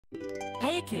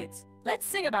Hey kids, let's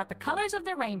sing about the colors of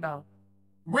the rainbow.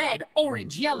 Red,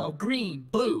 orange, yellow, green,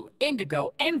 blue,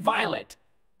 indigo, and violet.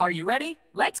 Are you ready?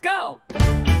 Let's go!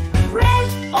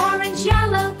 Red, orange,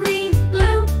 yellow, green,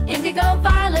 blue, indigo,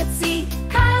 violet, see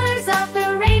colors of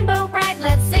the rainbow bright.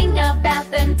 Let's sing about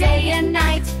them day and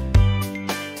night.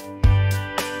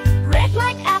 Red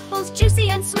like apples,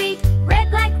 juicy and sweet.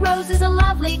 Red like roses, a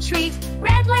lovely treat.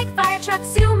 Red like fire trucks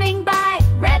zooming by.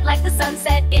 Red like the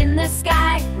sunset in the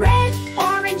sky. Red,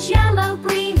 orange, yellow,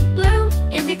 green, blue,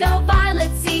 indigo,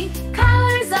 violet, see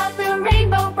colors of the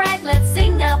rainbow bright. Let's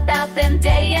sing about them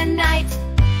day and night.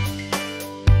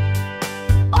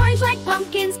 Orange like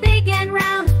pumpkins, big and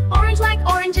round. Orange like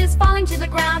oranges falling to the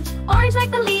ground. Orange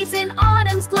like the leaves in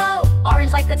autumn's glow.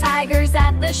 Orange like the tigers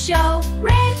at the show.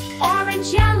 Red,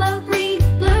 orange, yellow, green,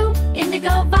 blue,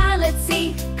 indigo, violet,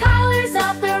 see colors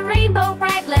of the rainbow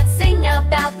bright. Let's sing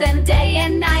about them day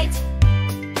and night.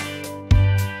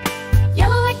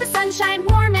 Yellow like the sunshine,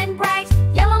 warm and bright.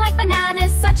 Yellow like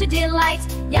bananas, such a delight.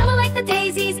 Yellow like the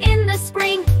daisies in the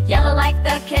spring. Yellow like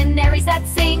the canaries that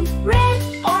sing. Red,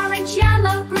 orange,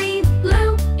 yellow, green,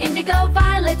 blue, indigo,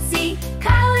 violet, see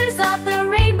colors of the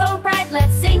rainbow bright.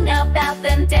 Let's sing about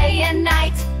them day and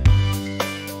night.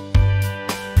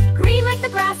 Green like the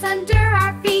grass under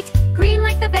our feet. Green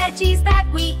like the veggies that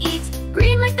we eat.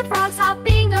 Green like the frogs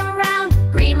hopping around.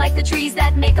 Green like the trees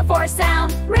that make a forest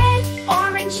sound. Red,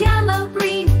 orange, yellow,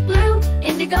 green, blue,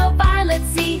 indigo, violet,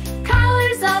 see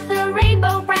colors of the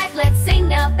rainbow bright. Let's sing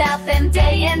about them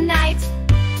day and night.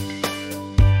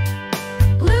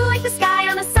 Blue like the sky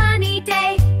on a sunny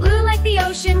day. Blue like the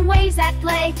ocean waves at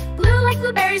play. Blue like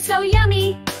blueberries so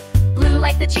yummy. Blue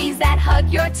like the cheese that hug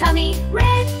your tummy.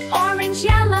 Red, orange,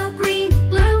 yellow, green,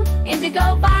 blue,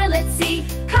 indigo, violet, see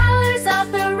colors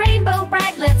of the rainbow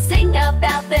bright. Let's sing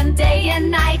about them day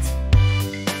and night.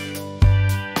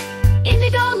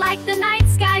 Indigo like the night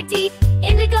sky deep.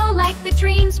 Indigo like the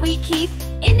dreams we keep.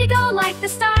 Indigo like the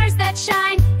stars that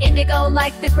shine. Indigo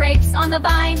like the grapes on the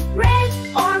vine. Red,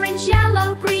 orange,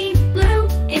 yellow, green, blue,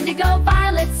 indigo,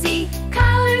 violet, see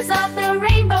colors of the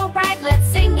rainbow bright. Let's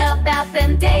sing about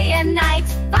them day and night.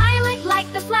 Violet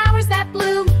like the flowers that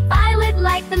bloom. Violet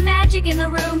like the magic in the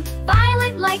room.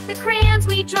 Violet like the crayons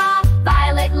we draw.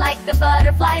 Violet like the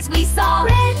butterflies we saw.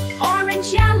 Red,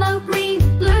 orange, yellow, green,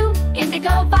 blue,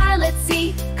 indigo, violet,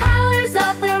 see colors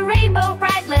of the rainbow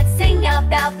bright. Let's sing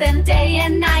about them day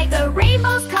and night. The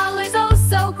rainbow's colors, oh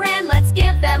so grand. Let's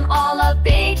give them all a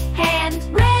big hand.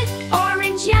 Red,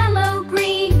 orange, yellow,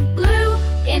 green, blue,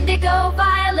 indigo,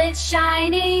 violet,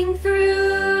 shining through.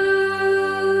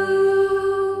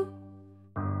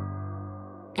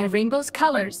 A rainbow's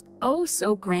colors, oh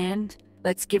so grand.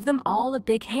 Let's give them all a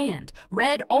big hand.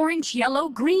 Red, orange, yellow,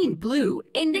 green, blue,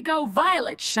 indigo,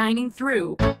 violet, shining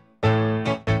through.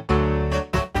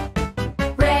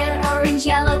 Red, orange,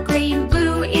 yellow, green,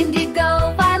 blue,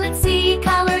 indigo, violet, see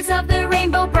colors of the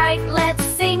rainbow bright. Let's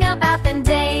sing about them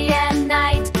day and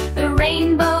night. The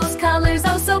rainbow's colors,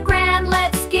 oh so grand.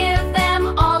 Let's give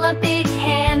them all a big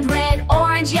hand. Red,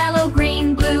 orange, yellow,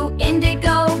 green, blue,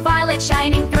 indigo, violet,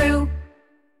 shining through.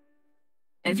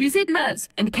 And you said Nuz,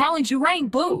 and Callan you rain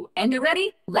blue. And you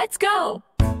ready? Let's go!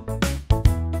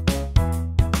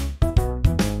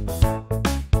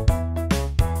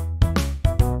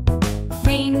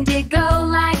 Indigo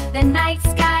like the night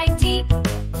sky deep.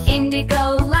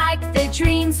 Indigo like the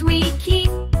dreams we keep.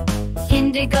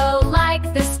 Indigo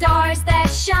like the stars that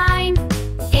shine.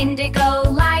 Indigo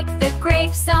like the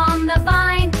grapes on the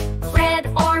vine. Red,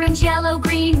 orange, yellow,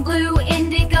 green, blue,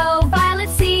 indigo, violet,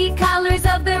 see colors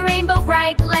of the rainbow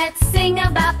bright. Let's sing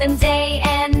about them day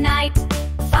and night.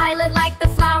 Violet like the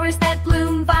flowers that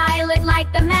bloom. Violet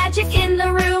like the magic in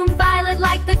the room. Violet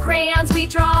like the crayons we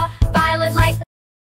draw.